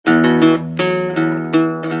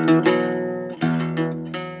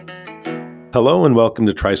Hello and welcome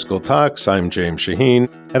to Tricycle Talks. I'm James Shaheen,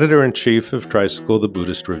 Editor-in-Chief of Tricycle the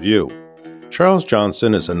Buddhist Review. Charles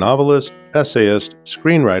Johnson is a novelist, essayist,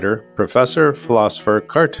 screenwriter, professor, philosopher,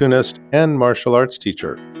 cartoonist, and martial arts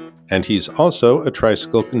teacher. And he's also a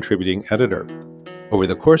Tricycle contributing editor. Over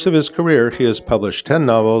the course of his career, he has published 10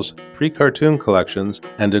 novels, 3 cartoon collections,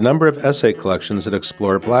 and a number of essay collections that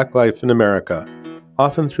explore Black life in America,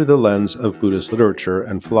 often through the lens of Buddhist literature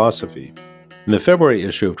and philosophy. In the February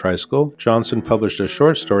issue of Tricycle, Johnson published a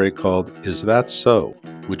short story called Is That So?,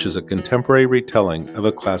 which is a contemporary retelling of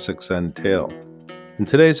a classic Zen tale. In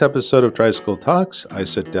today's episode of Tricycle Talks, I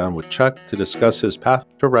sit down with Chuck to discuss his path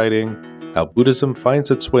to writing, how Buddhism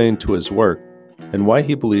finds its way into his work, and why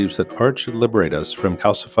he believes that art should liberate us from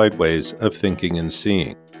calcified ways of thinking and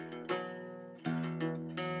seeing.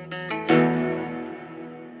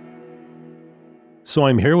 So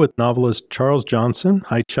I'm here with novelist Charles Johnson.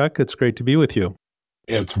 Hi, Chuck. It's great to be with you.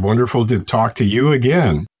 It's wonderful to talk to you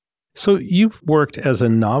again. So you've worked as a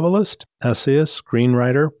novelist, essayist,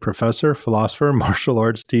 screenwriter, professor, philosopher, martial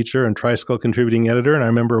arts teacher, and Tricycle contributing editor. And I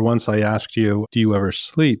remember once I asked you, do you ever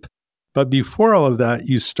sleep? But before all of that,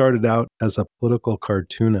 you started out as a political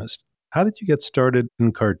cartoonist. How did you get started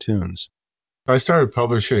in cartoons? I started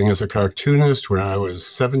publishing as a cartoonist when I was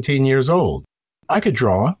 17 years old. I could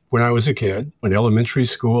draw when I was a kid. In elementary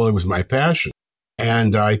school, it was my passion.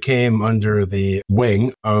 And I came under the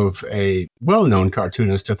wing of a well-known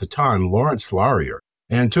cartoonist at the time, Lawrence Laurier,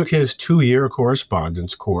 and took his 2-year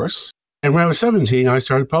correspondence course. And when I was 17, I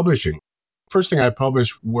started publishing. First thing I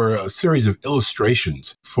published were a series of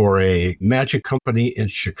illustrations for a magic company in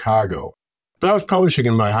Chicago. But I was publishing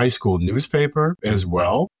in my high school newspaper as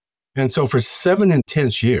well. And so for 7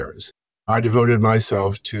 intense years, I devoted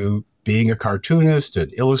myself to being a cartoonist, an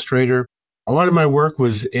illustrator. A lot of my work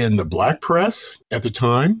was in the Black press at the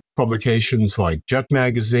time, publications like Jet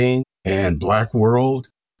Magazine and Black World,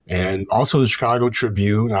 and also the Chicago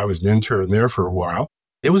Tribune. I was an intern there for a while.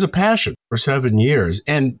 It was a passion for 7 years.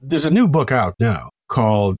 And there's a new book out now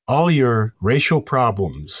called All Your Racial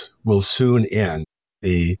Problems Will Soon End,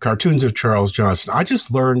 The Cartoons of Charles Johnson. I just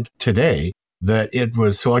learned today that it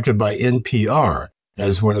was selected by NPR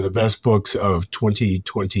as one of the best books of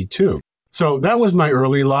 2022. So that was my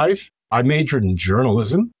early life. I majored in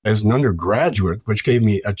journalism as an undergraduate, which gave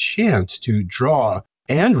me a chance to draw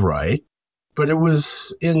and write. But it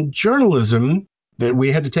was in journalism that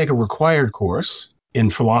we had to take a required course in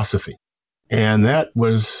philosophy. And that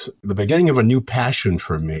was the beginning of a new passion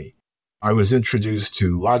for me. I was introduced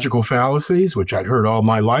to logical fallacies, which I'd heard all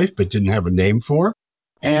my life but didn't have a name for.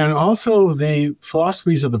 And also the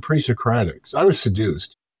philosophies of the pre-Socratics. I was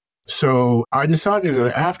seduced. So I decided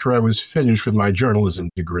that after I was finished with my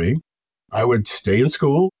journalism degree, I would stay in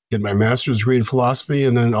school, get my master's degree in philosophy,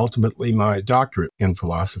 and then ultimately my doctorate in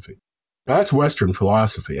philosophy. That's Western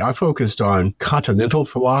philosophy. I focused on continental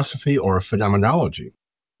philosophy or phenomenology.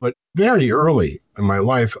 But very early in my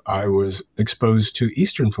life, I was exposed to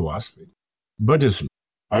Eastern philosophy, Buddhism.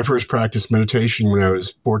 I first practiced meditation when I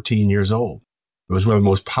was 14 years old. It was one of the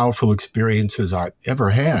most powerful experiences I've ever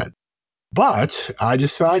had. But I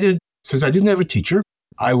decided, since I didn't have a teacher,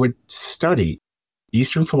 I would study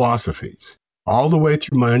Eastern philosophies all the way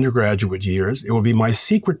through my undergraduate years. It would be my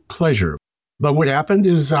secret pleasure. But what happened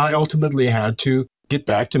is I ultimately had to get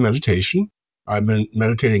back to meditation. I've been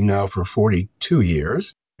meditating now for 42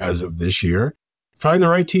 years as of this year. Find the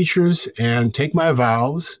right teachers and take my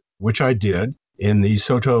vows, which I did in the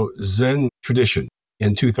Soto Zen tradition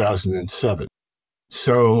in 2007.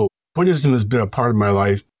 So Buddhism has been a part of my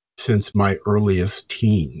life since my earliest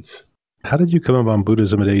teens. How did you come up on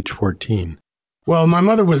Buddhism at age 14? Well, my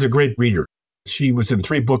mother was a great reader. She was in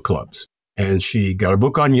 3 book clubs, and she got a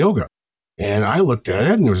book on yoga. And I looked at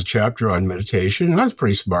it, and there was a chapter on meditation, and I was a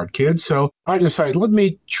pretty smart kid, so I decided, let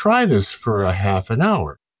me try this for a half an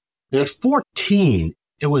hour. And at 14,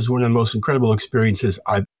 it was one of the most incredible experiences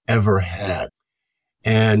I've ever had.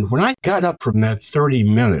 And when I got up from that 30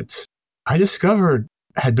 minutes, I discovered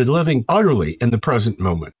I had been living utterly in the present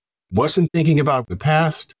moment. Wasn't thinking about the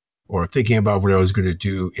past or thinking about what I was going to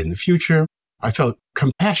do in the future. I felt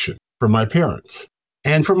compassion for my parents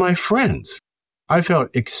and for my friends. I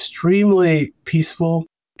felt extremely peaceful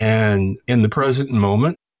and in the present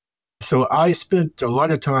moment. So I spent a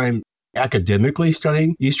lot of time academically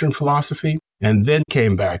studying Eastern philosophy and then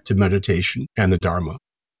came back to meditation and the Dharma.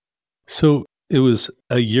 So it was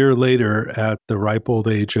a year later at the ripe old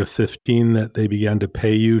age of 15 that they began to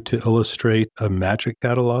pay you to illustrate a magic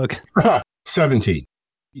catalog? 17.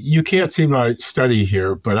 You can't see my study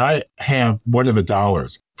here, but I have one of the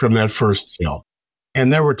dollars from that first sale.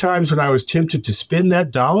 And there were times when I was tempted to spend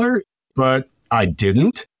that dollar, but I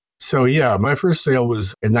didn't. So yeah, my first sale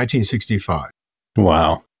was in 1965.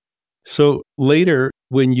 Wow. So later,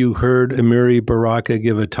 when you heard Amiri Baraka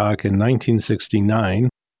give a talk in 1969,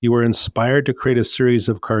 you were inspired to create a series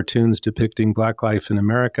of cartoons depicting Black life in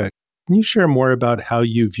America. Can you share more about how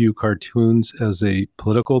you view cartoons as a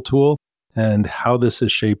political tool and how this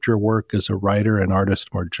has shaped your work as a writer and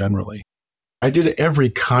artist more generally? I did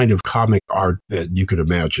every kind of comic art that you could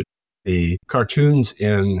imagine. The cartoons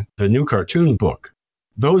in the New Cartoon book,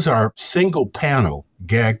 those are single panel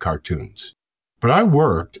gag cartoons. But I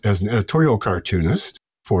worked as an editorial cartoonist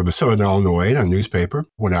for the Southern Illinois, a newspaper,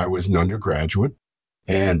 when I was an undergraduate,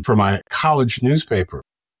 and for my college newspaper.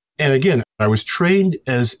 And again, I was trained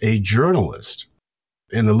as a journalist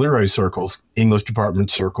in the literary circles, English department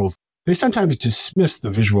circles. They sometimes dismiss the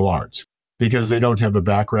visual arts because they don't have the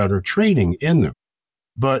background or training in them.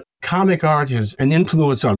 But comic art has an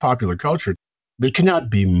influence on popular culture that cannot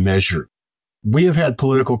be measured. We have had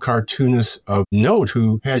political cartoonists of note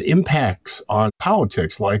who had impacts on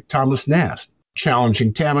politics, like Thomas Nast,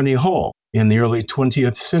 challenging Tammany Hall in the early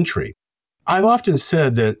 20th century. I've often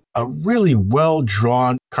said that a really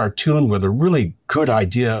well-drawn cartoon with a really good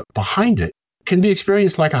idea behind it can be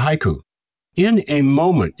experienced like a haiku. In a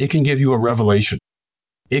moment, it can give you a revelation.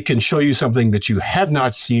 It can show you something that you had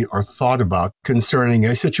not seen or thought about concerning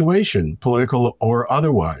a situation, political or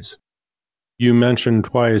otherwise. You mentioned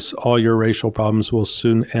twice All Your Racial Problems Will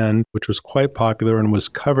Soon End, which was quite popular and was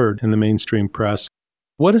covered in the mainstream press.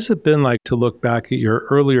 What has it been like to look back at your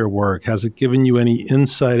earlier work? Has it given you any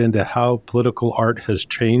insight into how political art has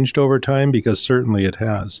changed over time? Because certainly it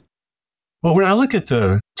has. Well, when I look at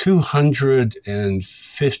the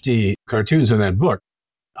 250 cartoons in that book,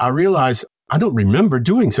 I realize I don't remember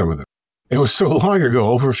doing some of them. It was so long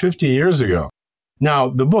ago, over 50 years ago. Now,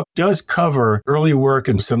 the book does cover early work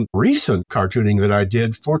and some recent cartooning that I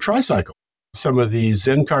did for Tricycle, some of the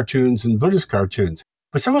Zen cartoons and Buddhist cartoons.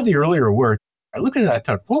 But some of the earlier work, I look at it, I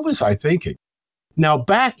thought, what was I thinking? Now,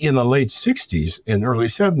 back in the late 60s and early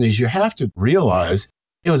 70s, you have to realize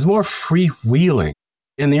it was more freewheeling.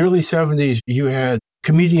 In the early 70s, you had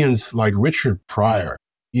comedians like Richard Pryor.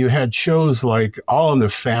 You had shows like All in the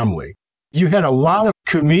Family. You had a lot of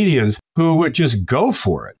comedians who would just go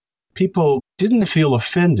for it. People didn't feel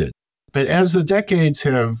offended. But as the decades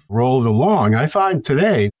have rolled along, I find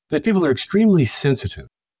today that people are extremely sensitive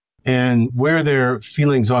and wear their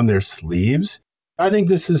feelings on their sleeves. I think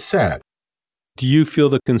this is sad. Do you feel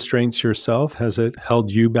the constraints yourself? Has it held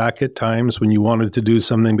you back at times when you wanted to do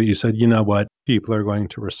something, but you said, you know what, people are going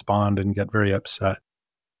to respond and get very upset?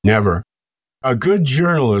 Never. A good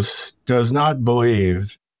journalist does not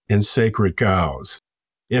believe in sacred cows.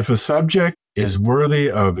 If a subject is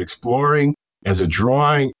worthy of exploring as a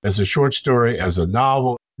drawing, as a short story, as a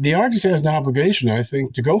novel, the artist has an obligation, I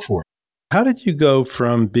think, to go for it. How did you go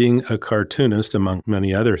from being a cartoonist, among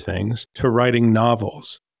many other things, to writing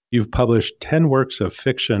novels? You've published 10 works of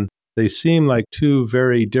fiction. They seem like two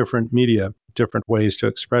very different media, different ways to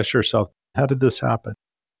express yourself. How did this happen?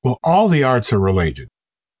 Well, all the arts are related.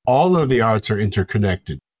 All of the arts are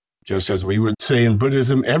interconnected. Just as we would say in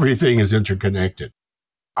Buddhism, everything is interconnected.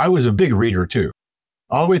 I was a big reader too.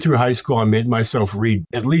 All the way through high school, I made myself read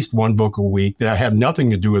at least one book a week that had nothing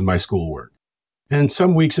to do with my schoolwork. And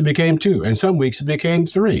some weeks it became 2, and some weeks it became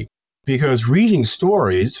 3, because reading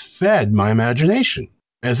stories fed my imagination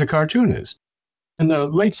as a cartoonist. In the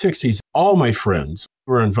late 60s, all my friends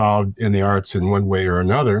were involved in the arts in one way or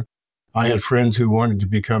another. I had friends who wanted to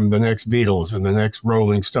become the next Beatles and the next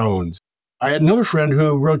Rolling Stones. I had another friend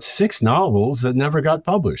who wrote 6 novels that never got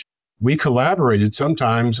published. We collaborated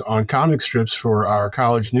sometimes on comic strips for our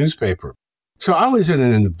college newspaper. So I was in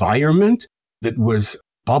an environment that was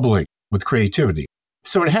bubbling with creativity.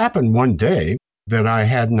 So it happened one day that I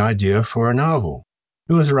had an idea for a novel.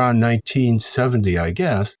 It was around 1970, I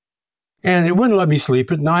guess. And it wouldn't let me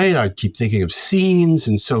sleep at night. I'd keep thinking of scenes.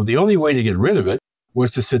 And so the only way to get rid of it was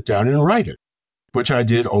to sit down and write it, which I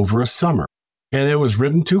did over a summer. And it was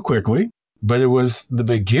written too quickly, but it was the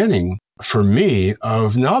beginning for me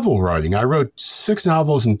of novel writing. I wrote 6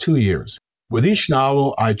 novels in 2 years. With each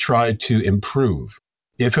novel, I tried to improve.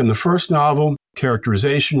 If in the first novel,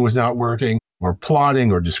 characterization was not working, or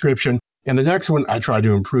plotting or description, in the next one, I tried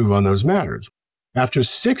to improve on those matters. After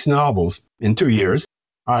 6 novels in 2 years,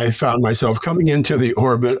 I found myself coming into the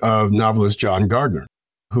orbit of novelist John Gardner,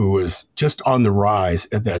 who was just on the rise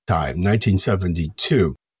at that time,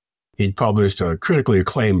 1972. He'd published a critically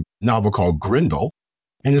acclaimed novel called Grindel,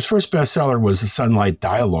 and his first bestseller was The Sunlight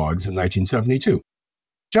Dialogues in 1972.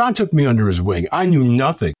 John took me under his wing. I knew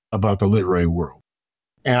nothing about the literary world.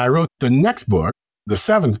 And I wrote the next book, the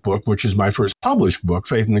 7th book, which is my first published book,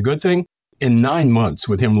 Faith in the Good Thing, in 9 months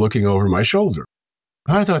with him looking over my shoulder.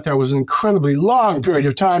 I thought that was an incredibly long period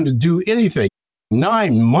of time to do anything.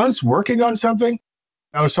 9 months working on something?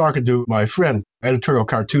 I was talking to my friend, editorial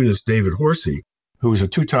cartoonist David Horsey, who's a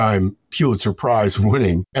 2-time Pulitzer Prize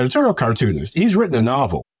winning editorial cartoonist. He's written a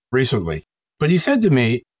novel recently, but he said to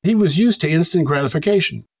me he was used to instant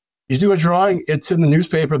gratification. You do a drawing, it's in the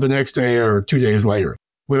newspaper the next day or 2 days later.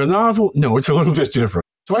 With a novel, no, it's a little bit different.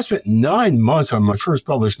 So I spent 9 months on my first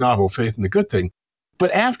published novel, Faith in the Good Thing.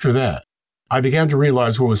 But after that, I began to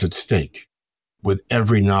realize what was at stake with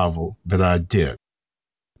every novel that I did.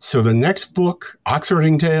 So the next book,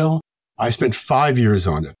 Oxherding Tale, I spent 5 years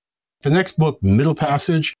on it. The next book, Middle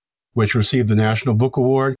Passage, which received the National Book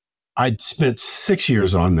Award, I spent 6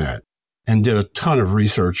 years on that and did a ton of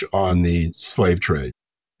research on the slave trade.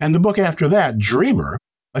 And the book after that, Dreamer,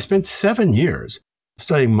 I spent 7 years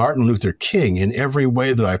studying Martin Luther King in every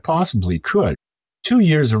way that I possibly could. 2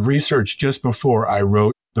 years of research just before I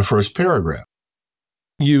wrote the first paragraph.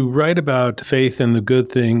 You write about Faith in the Good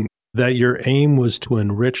Thing that your aim was to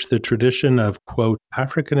enrich the tradition of, quote,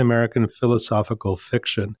 African-American philosophical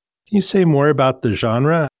fiction. Can you say more about the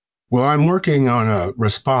genre? Well, I'm working on a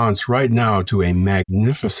response right now to a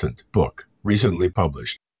magnificent book recently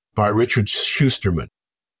published by Richard Schusterman.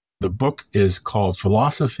 The book is called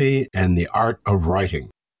Philosophy and the Art of Writing.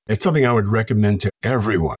 It's something I would recommend to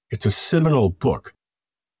everyone. It's a seminal book.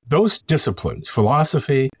 Those disciplines,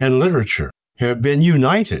 philosophy and literature, have been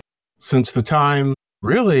united since the time,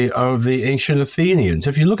 really, of the ancient Athenians.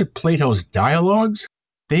 If you look at Plato's dialogues,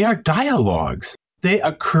 they are dialogues. They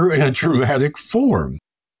occur in a dramatic form.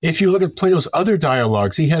 If you look at Plato's other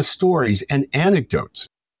dialogues, he has stories and anecdotes.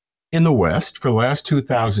 In the West, for the last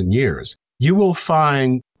 2,000 years, you will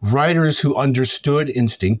find writers who understood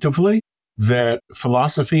instinctively that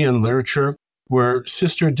philosophy and literature were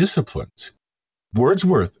sister disciplines.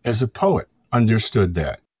 Wordsworth, as a poet, understood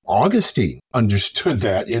that. Augustine understood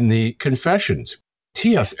that in the Confessions.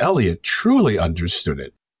 T.S. Eliot truly understood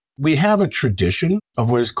it. We have a tradition of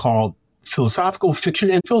what is called philosophical fiction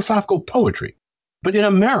and philosophical poetry. But in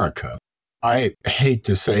America, I hate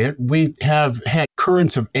to say it, we have had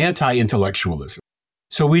currents of anti-intellectualism.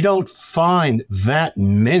 So we don't find that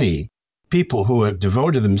many people who have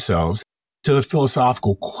devoted themselves to the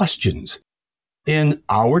philosophical questions. In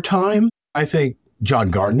our time, I think John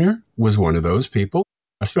Gardner was one of those people,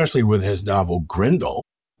 especially with his novel Grendel,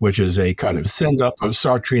 which is a kind of send-up of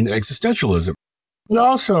Sartrean existentialism. But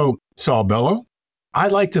also Saul Bellow. I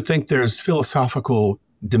like to think there's philosophical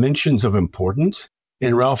dimensions of importance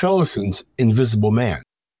in Ralph Ellison's Invisible Man.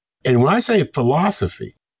 And when I say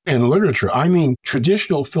philosophy and literature, I mean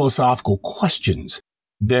traditional philosophical questions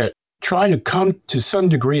that try to come to some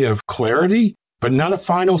degree of clarity, but not a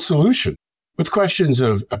final solution, with questions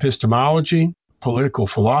of epistemology, political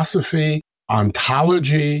philosophy,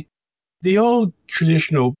 ontology, the old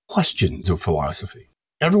traditional questions of philosophy.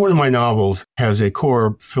 Every one of my novels has a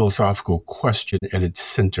core philosophical question at its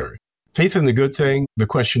center. Faith in the Good Thing, the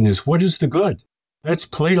question is, what is the good? That's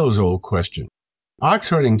Plato's old question.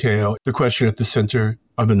 Oxherding Tale, the question at the center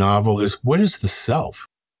of the novel is, what is the self?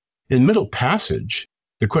 In Middle Passage,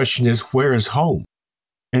 the question is, where is home?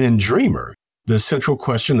 And in Dreamer, the central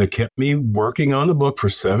question that kept me working on the book for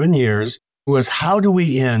 7 years was, how do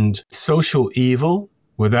we end social evil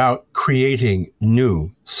without creating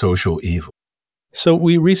new social evil? So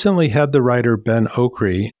we recently had the writer Ben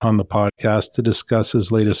Okri on the podcast to discuss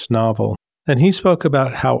his latest novel, and he spoke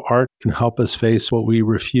about how art can help us face what we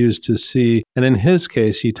refuse to see, and in his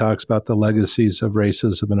case, he talks about the legacies of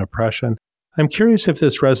racism and oppression. I'm curious if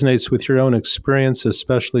this resonates with your own experience,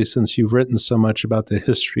 especially since you've written so much about the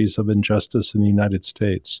histories of injustice in the United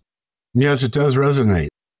States. Yes, it does resonate.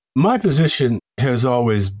 My position has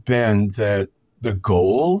always been that the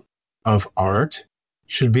goal of art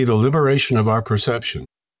should be the liberation of our perception.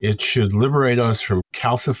 It should liberate us from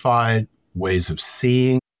calcified ways of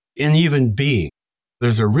seeing and even being.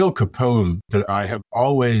 There's a Rilke poem that I have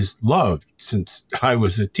always loved since I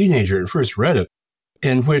was a teenager and first read it,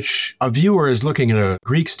 in which a viewer is looking at a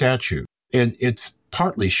Greek statue, and it's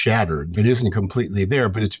partly shattered. It isn't completely there,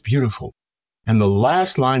 but it's beautiful. And the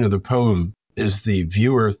last line of the poem is the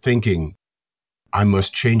viewer thinking, I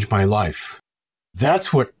must change my life.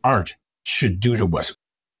 That's what art should do to us.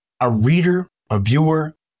 A reader, a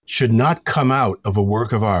viewer, should not come out of a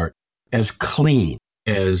work of art as clean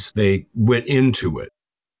as they went into it.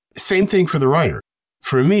 Same thing for the writer.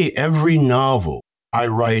 For me, every novel I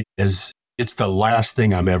write is it's the last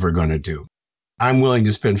thing I'm ever going to do. I'm willing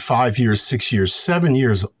to spend 5 years, 6 years, 7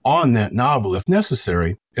 years on that novel, if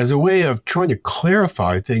necessary, as a way of trying to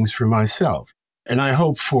clarify things for myself. And I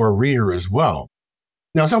hope for a reader as well.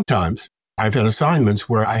 Now, sometimes I've had assignments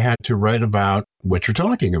where I had to write about what you're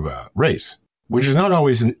talking about, race, which is not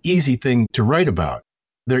always an easy thing to write about.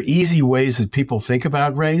 There are easy ways that people think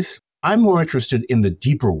about race. I'm more interested in the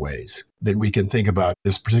deeper ways that we can think about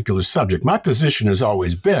this particular subject. My position has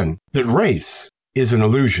always been that race is an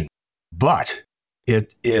illusion, but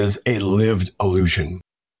it is a lived illusion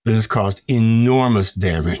that has caused enormous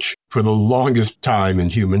damage for the longest time in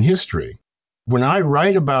human history. When I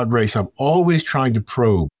write about race, I'm always trying to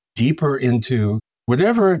probe deeper into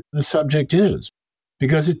whatever the subject is,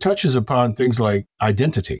 because it touches upon things like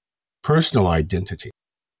identity, personal identity,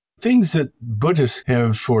 things that Buddhists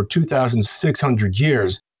have for 2,600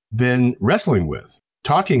 years been wrestling with,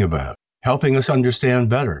 talking about, helping us understand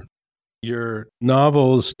better. Your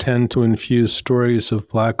novels tend to infuse stories of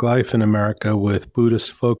Black life in America with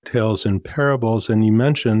Buddhist folk tales and parables, and you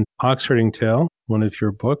mentioned Oxherding Tale, one of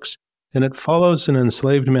your books, and it follows an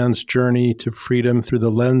enslaved man's journey to freedom through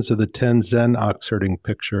the lens of the 10 Zen Oxherding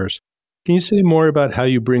pictures. Can you say more about how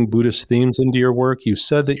you bring Buddhist themes into your work? You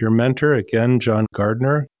said that your mentor, again, John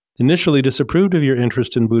Gardner, initially disapproved of your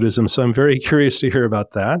interest in Buddhism, so I'm very curious to hear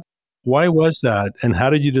about that. Why was that, and how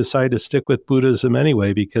did you decide to stick with Buddhism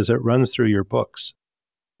anyway, because it runs through your books?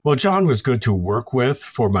 Well, John was good to work with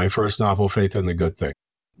for my first novel, Faith in the Good Thing.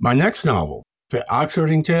 My next novel, The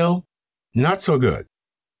Oxherding Tale, not so good.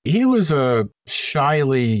 He was a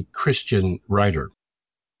shyly Christian writer.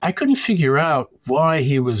 I couldn't figure out why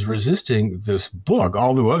he was resisting this book,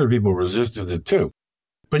 although other people resisted it too.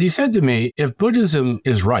 But he said to me, if Buddhism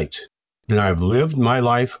is right, then I've lived my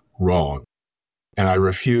life wrong. And I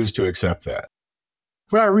refused to accept that.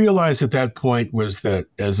 What I realized at that point was that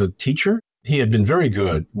as a teacher, he had been very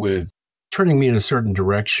good with turning me in a certain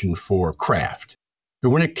direction for craft. But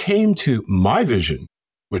when it came to my vision,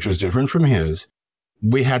 which was different from his,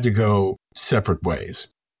 we had to go separate ways.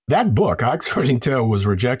 That book, Oxherding Tale, was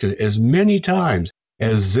rejected as many times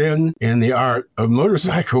as Zen and the Art of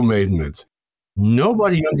Motorcycle Maintenance.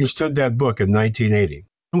 Nobody understood that book in 1980.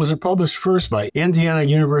 It was published first by Indiana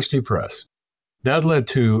University Press. That led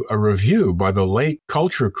to a review by the late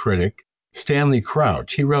culture critic Stanley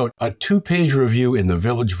Crouch. He wrote a 2-page review in the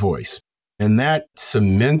Village Voice, and that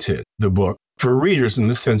cemented the book for readers in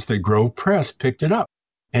the sense that Grove Press picked it up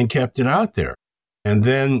and kept it out there. And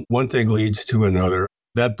then one thing leads to another.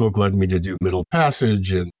 That book led me to do Middle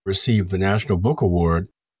Passage and receive the National Book Award.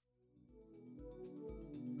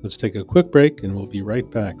 Let's take a quick break and we'll be right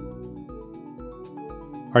back.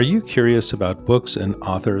 Are you curious about books and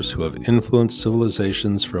authors who have influenced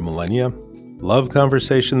civilizations for millennia? Love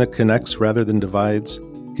conversation that connects rather than divides?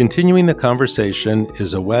 Continuing the Conversation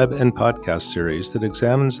is a web and podcast series that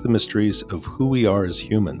examines the mysteries of who we are as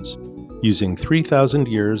humans. Using 3,000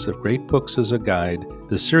 years of great books as a guide,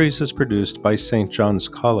 the series is produced by St. John's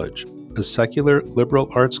College, a secular liberal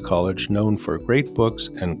arts college known for great books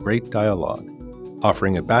and great dialogue,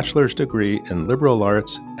 offering a bachelor's degree in liberal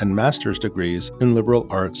arts and master's degrees in liberal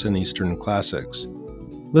arts and Eastern classics.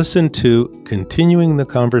 Listen to Continuing the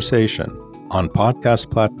Conversation on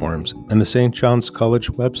podcast platforms and the St. John's College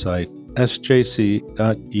website, sjc.edu.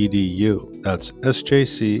 That's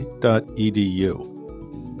sjc.edu.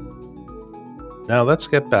 Now let's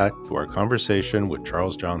get back to our conversation with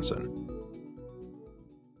Charles Johnson.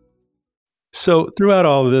 So throughout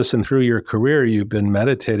all of this and through your career, you've been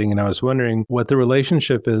meditating, and I was wondering what the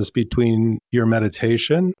relationship is between your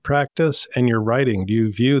meditation practice and your writing. Do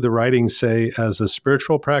you view the writing, say, as a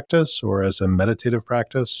spiritual practice or as a meditative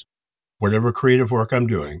practice? Whatever creative work I'm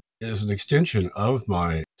doing is an extension of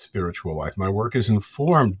my spiritual life. My work is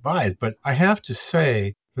informed by it, but I have to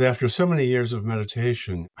say that after so many years of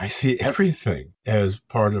meditation, I see everything as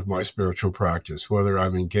part of my spiritual practice, whether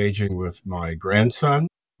I'm engaging with my grandson,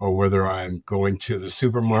 or whether I'm going to the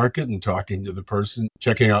supermarket and talking to the person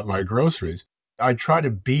checking out my groceries. I try to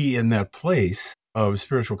be in that place of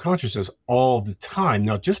spiritual consciousness all the time.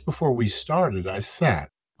 Now, just before we started, I sat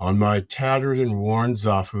on my tattered and worn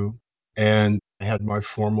zafu and I had my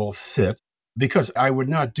formal sit because I would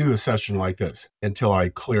not do a session like this until I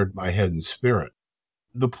cleared my head and spirit.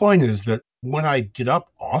 The point is that when I get up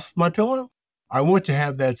off my pillow, I want to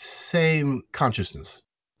have that same consciousness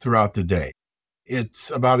throughout the day.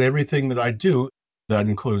 It's about everything that I do. That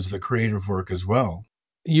includes the creative work as well.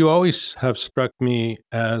 You always have struck me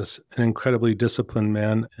as an incredibly disciplined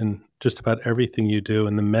man in just about everything you do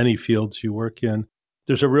in the many fields you work in.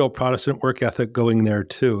 There's a real Protestant work ethic going there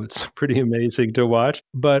too. It's pretty amazing to watch.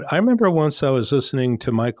 But I remember once I was listening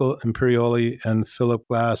to Michael Imperioli and Philip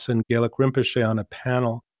Glass and Gaelic Rinpoche on a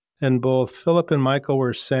panel, and both Philip and Michael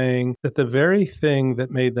were saying that the very thing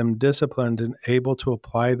that made them disciplined and able to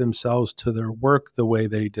apply themselves to their work the way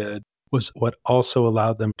they did was what also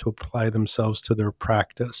allowed them to apply themselves to their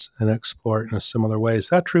practice and explore it in a similar way. Is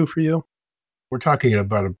that true for you? We're talking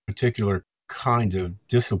about a particular kind of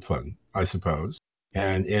discipline, I suppose,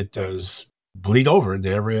 and it does bleed over into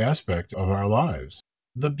every aspect of our lives.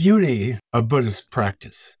 The beauty of Buddhist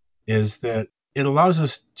practice is that it allows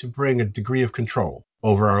us to bring a degree of control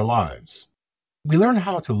over our lives. We learn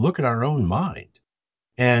how to look at our own mind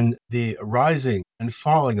and the rising and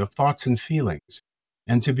falling of thoughts and feelings,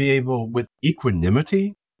 and to be able, with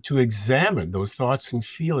equanimity, to examine those thoughts and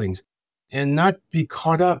feelings and not be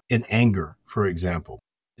caught up in anger, for example.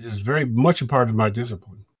 It is very much a part of my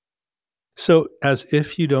discipline. So, as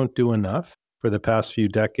if you don't do enough, for the past few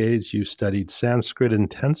decades, you studied Sanskrit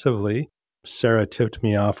intensively. Sarah tipped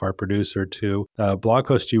me off, our producer, to a blog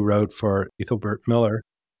post you wrote for Ethelbert Miller.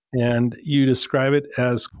 And you describe it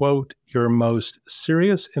as, quote, your most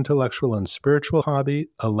serious intellectual and spiritual hobby,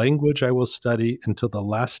 a language I will study until the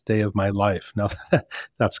last day of my life. Now,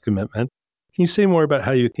 that's commitment. Can you say more about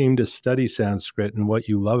how you came to study Sanskrit and what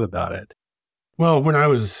you love about it? Well, when I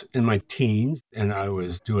was in my teens and I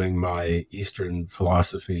was doing my Eastern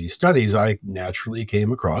philosophy studies, I naturally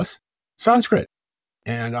came across Sanskrit.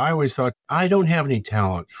 And I always thought, I don't have any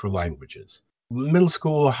talent for languages. Middle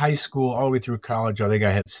school, high school, all the way through college, I think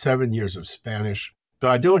I had 7 years of Spanish. But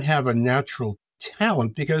I don't have a natural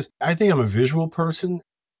talent because I think I'm a visual person.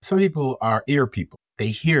 Some people are ear people. They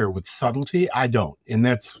hear with subtlety. I don't. And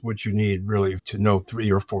that's what you need really to know 3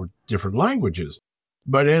 or 4 different languages.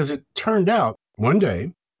 But as it turned out, one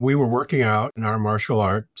day we were working out in our martial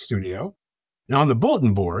art studio. And on the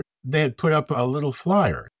bulletin board, they had put up a little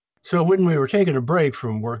flyer. So when we were taking a break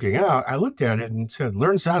from working out, I looked at it and said,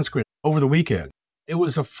 learn Sanskrit over the weekend. It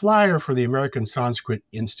was a flyer for the American Sanskrit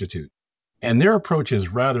Institute. And their approach is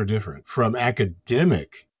rather different from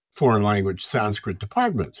academic foreign language Sanskrit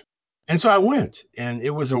departments. And so I went, and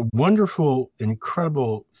it was a wonderful,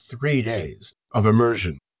 incredible 3 days of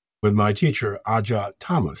immersion with my teacher, Aja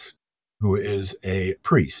Thomas, who is a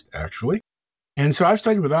priest, actually. And so I've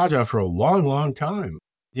studied with Aja for a long, long time.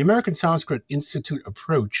 The American Sanskrit Institute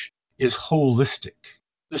approach is holistic,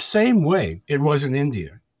 the same way it was in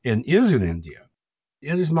India and is in India.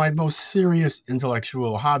 It is my most serious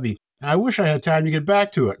intellectual hobby. And I wish I had time to get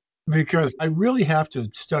back to it because I really have to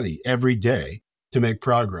study every day to make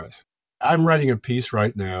progress. I'm writing a piece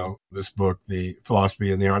right now, this book, The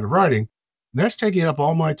Philosophy and the Art of Writing. That's taking up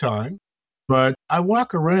all my time, but I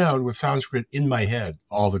walk around with Sanskrit in my head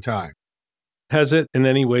all the time. Has it in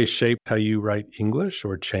any way shaped how you write English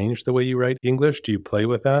or changed the way you write English? Do you play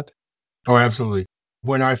with that? Oh, absolutely.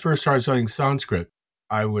 When I first started studying Sanskrit,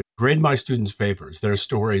 I would grade my students' papers, their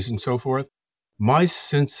stories and so forth. My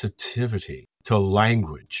sensitivity to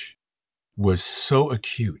language was so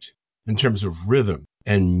acute in terms of rhythm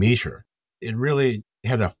and meter. It really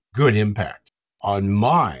had a good impact on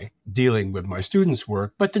my dealing with my students'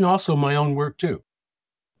 work, but then also my own work too.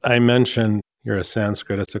 I mentioned you're a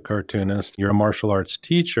Sanskritist, a cartoonist, you're a martial arts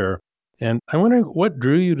teacher. And I wonder what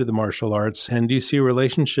drew you to the martial arts, and do you see a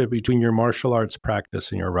relationship between your martial arts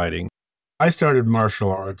practice and your writing? I started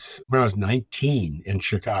martial arts when I was 19 in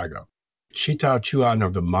Chicago. Chitao Chuan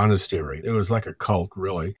of the monastery. It was like a cult,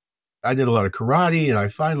 really. I did a lot of karate, and I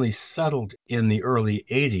finally settled in the early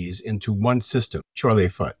 80s into one system, Chor Lei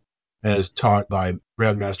Fut, as taught by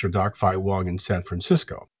Grandmaster Doc Phai Wong in San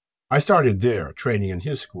Francisco. I started there, training in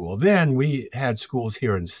his school. Then we had schools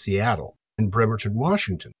here in Seattle and Bremerton,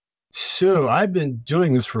 Washington. So I've been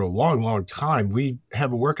doing this for a long, long time. We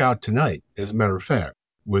have a workout tonight, as a matter of fact,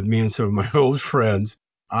 with me and some of my old friends.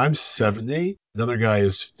 I'm 70. Another guy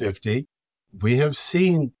is 50. We have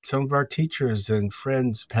seen some of our teachers and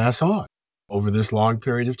friends pass on over this long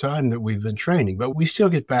period of time that we've been training, but we still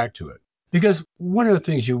get back to it. Because one of the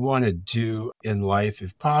things you want to do in life,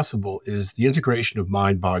 if possible, is the integration of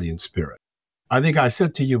mind, body, and spirit. I think I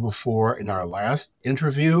said to you before in our last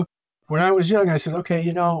interview, when I was young, I said, okay,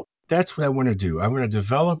 that's what I want to do. I want to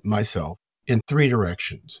develop myself in 3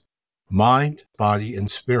 directions: mind, body, and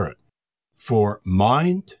spirit. For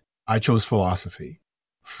mind, I chose philosophy.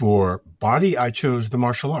 For body, I chose the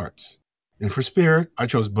martial arts. And for spirit, I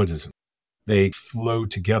chose Buddhism. They flow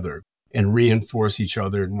together and reinforce each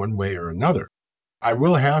other in one way or another. I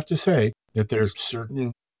will have to say that there's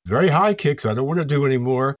certain very high kicks I don't want to do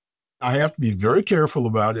anymore. I have to be very careful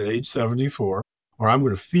about at age 74, or I'm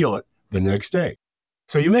going to feel it the next day.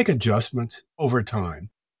 So you make adjustments over time.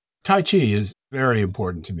 Tai Chi is very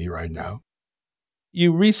important to me right now.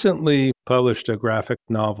 You recently published a graphic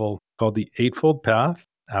novel called The Eightfold Path,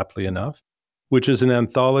 aptly enough, which is an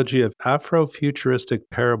anthology of Afrofuturistic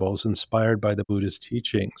parables inspired by the Buddhist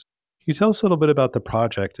teachings. Can you tell us a little bit about the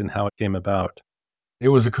project and how it came about? It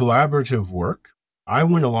was a collaborative work. I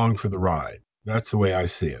went along for the ride. That's the way I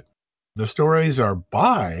see it. The stories are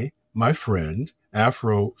by my friend,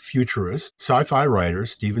 Afrofuturist sci-fi writer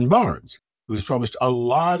Stephen Barnes, who's published a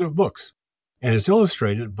lot of books. And it's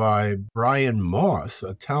illustrated by Brian Moss,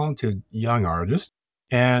 a talented young artist.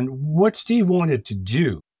 And what Steve wanted to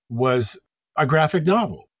do was a graphic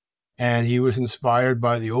novel. And he was inspired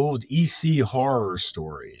by the old EC horror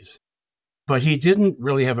stories. But he didn't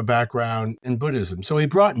really have a background in Buddhism. So he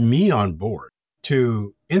brought me on board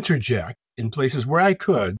to interject in places where I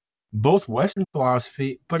could, both Western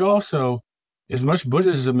philosophy, but also as much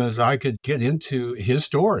Buddhism as I could get into his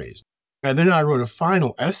stories. And then I wrote a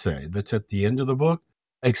final essay that's at the end of the book,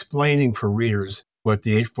 explaining for readers what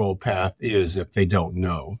the Eightfold Path is if they don't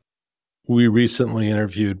know. We recently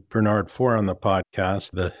interviewed Bernard Faure on the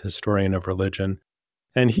podcast, the historian of religion,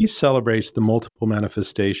 and he celebrates the multiple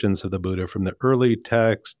manifestations of the Buddha from the early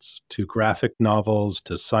texts to graphic novels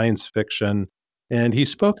to science fiction. And he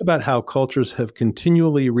spoke about how cultures have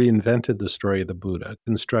continually reinvented the story of the Buddha,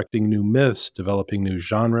 constructing new myths, developing new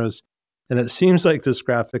genres. And it seems like this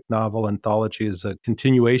graphic novel anthology is a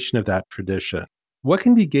continuation of that tradition. What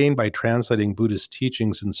can be gained by translating Buddhist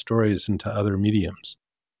teachings and stories into other mediums?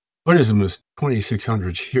 Buddhism is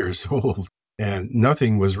 2,600 years old, and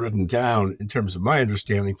nothing was written down, in terms of my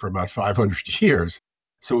understanding, for about 500 years.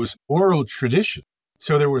 So it was oral tradition.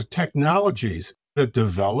 So there were technologies that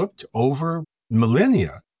developed over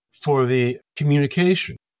millennia for the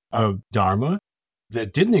communication of Dharma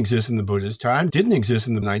that didn't exist in the Buddha's time, didn't exist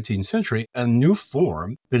in the 19th century. A new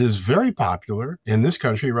form that is very popular in this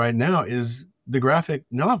country right now is the graphic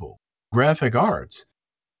novel, graphic arts.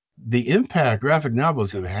 The impact graphic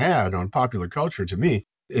novels have had on popular culture, to me,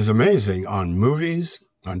 is amazing. On movies,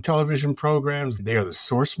 on television programs, they are the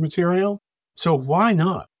source material. So why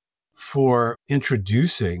not for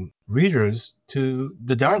introducing readers to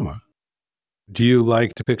the Dharma? Do you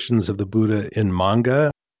like depictions of the Buddha in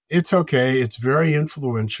manga? It's okay. It's very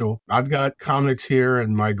influential. I've got comics here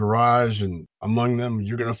in my garage, and among them,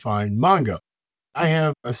 you're going to find manga. I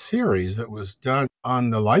have a series that was done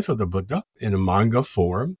on the life of the Buddha in a manga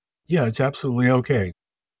form. Yeah, it's absolutely okay.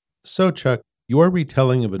 So, Chuck, your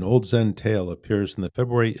retelling of an old Zen tale appears in the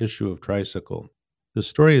February issue of Tricycle. The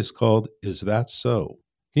story is called Is That So?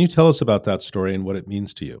 Can you tell us about that story and what it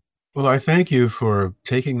means to you? Well, I thank you for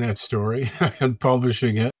taking that story and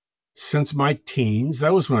publishing it. Since my teens,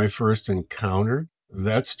 that was when I first encountered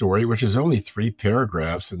that story, which is only 3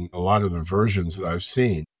 paragraphs in a lot of the versions that I've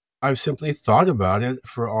seen. I've simply thought about it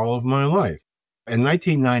for all of my life. In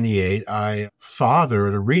 1998, I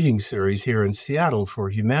fathered a reading series here in Seattle for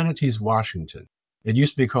Humanities Washington. It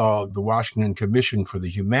used to be called the Washington Commission for the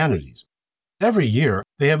Humanities. Every year,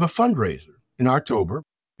 they have a fundraiser in October,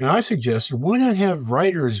 and I suggested, why not have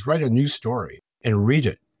writers write a new story and read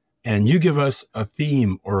it, and you give us a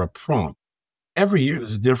theme or a prompt. Every year,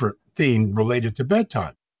 there's a different theme related to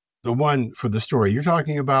bedtime. The one for the story you're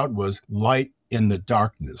talking about was Light in the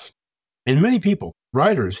Darkness. And many people,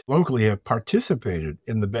 writers locally, have participated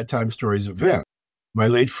in the Bedtime Stories event. My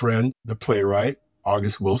late friend, the playwright,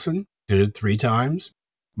 August Wilson, did it 3 times.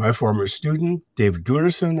 My former student, David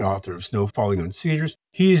Gunderson, author of Snow Falling on Cedars,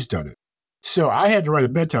 he's done it. So I had to write a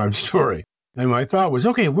bedtime story. And my thought was,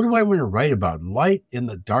 okay, what do I want to write about? Light in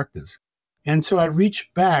the darkness. And so I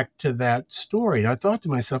reached back to that story. And I thought to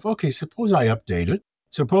myself, okay, suppose I update it.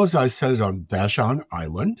 Suppose I set it on Vashon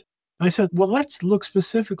Island. I said, well, let's look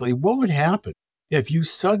specifically. What would happen if you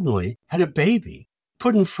suddenly had a baby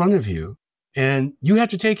put in front of you and you had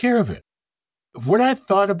to take care of it? What I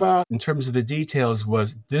thought about in terms of the details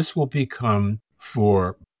was this will become,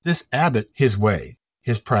 for this abbot, his way,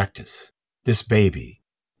 his practice, this baby,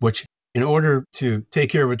 which in order to take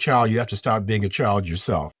care of a child, you have to stop being a child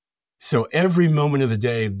yourself. So every moment of the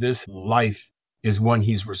day, this life is one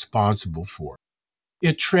he's responsible for.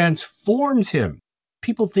 It transforms him.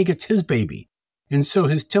 People think it's his baby. And so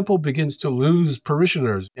his temple begins to lose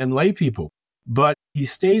parishioners and lay people. But he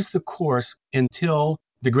stays the course until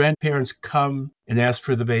the grandparents come and ask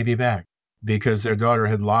for the baby back because their daughter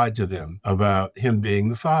had lied to them about him being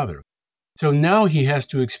the father. So now he has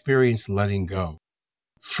to experience letting go.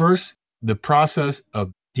 First, the process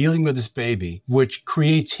of dealing with this baby, which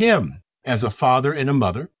creates him as a father and a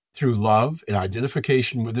mother through love and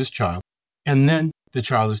identification with his child. And then the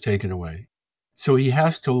child is taken away. So he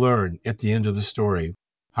has to learn at the end of the story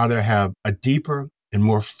how to have a deeper and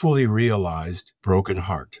more fully realized broken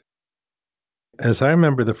heart. As I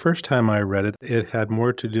remember, the first time I read it, it had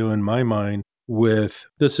more to do in my mind with,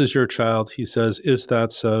 this is your child. He says, is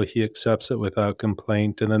that so? He accepts it without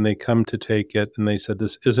complaint. And then they come to take it and they said,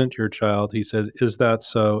 this isn't your child. He said, is that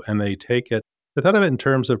so? And they take it. I thought of it in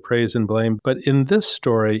terms of praise and blame, but in this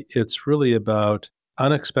story, it's really about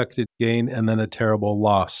unexpected gain and then a terrible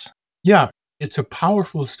loss. Yeah, it's a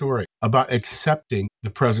powerful story about accepting the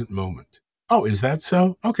present moment. Oh, is that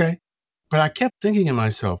so? Okay. But I kept thinking to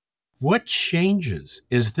myself, what changes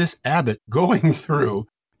is this Abbott going through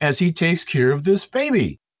as he takes care of this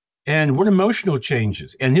baby? And what emotional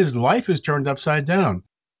changes? And his life is turned upside down.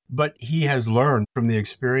 But he has learned from the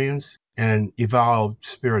experience and evolved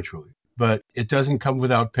spiritually. But it doesn't come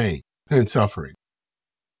without pain and suffering.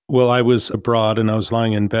 Well, I was abroad and I was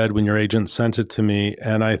lying in bed when your agent sent it to me,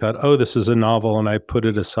 and I thought, oh, this is a novel, and I put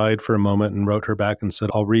it aside for a moment and wrote her back and said,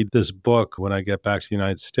 I'll read this book when I get back to the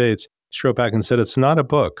United States. She wrote back and said, it's not a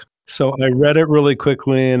book. So I read it really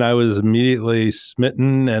quickly and I was immediately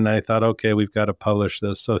smitten, and I thought, okay, we've got to publish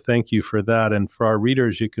this. So thank you for that. And for our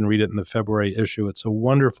readers, you can read it in the February issue. It's a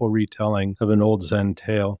wonderful retelling of an old Zen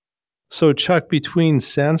tale. So, Chuck, between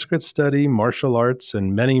Sanskrit study, martial arts,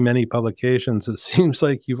 and many, many publications, it seems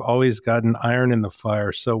like you've always got an iron in the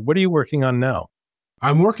fire. So what are you working on now?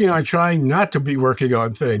 I'm working on trying not to be working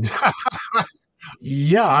on things.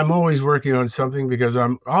 Yeah, I'm always working on something because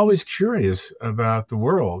I'm always curious about the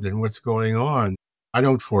world and what's going on. I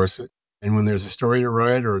don't force it. And when there's a story to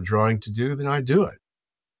write or a drawing to do, then I do it.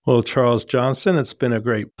 Well, Charles Johnson, it's been a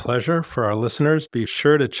great pleasure for our listeners. Be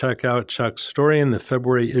sure to check out Chuck's story in the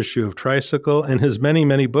February issue of Tricycle and his many,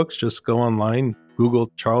 many books. Just go online,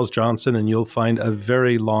 Google Charles Johnson, and you'll find a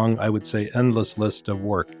very long, I would say, endless list of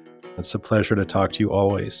work. It's a pleasure to talk to you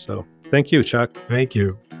always. So thank you, Chuck. Thank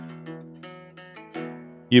you.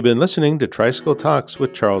 You've been listening to Tricycle Talks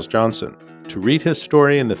with Charles Johnson. To read his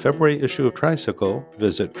story in the February issue of Tricycle,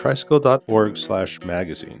 visit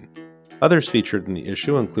tricycle.org/magazine. Others featured in the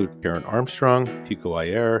issue include Karen Armstrong, Pico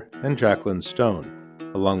Iyer, and Jacqueline Stone,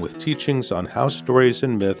 along with teachings on how stories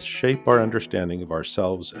and myths shape our understanding of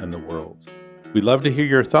ourselves and the world. We'd love to hear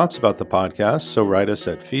your thoughts about the podcast, so write us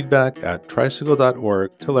at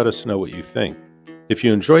feedback@tricycle.org to let us know what you think. If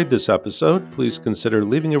you enjoyed this episode, please consider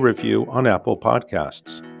leaving a review on Apple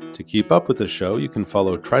Podcasts. To keep up with the show, you can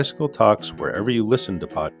follow Tricycle Talks wherever you listen to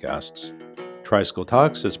podcasts. Tricycle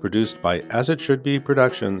Talks is produced by As It Should Be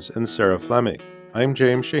Productions and Sarah Fleming. I'm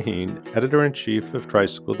James Shaheen, Editor-in-Chief of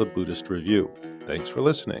Tricycle the Buddhist Review. Thanks for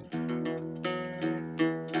listening.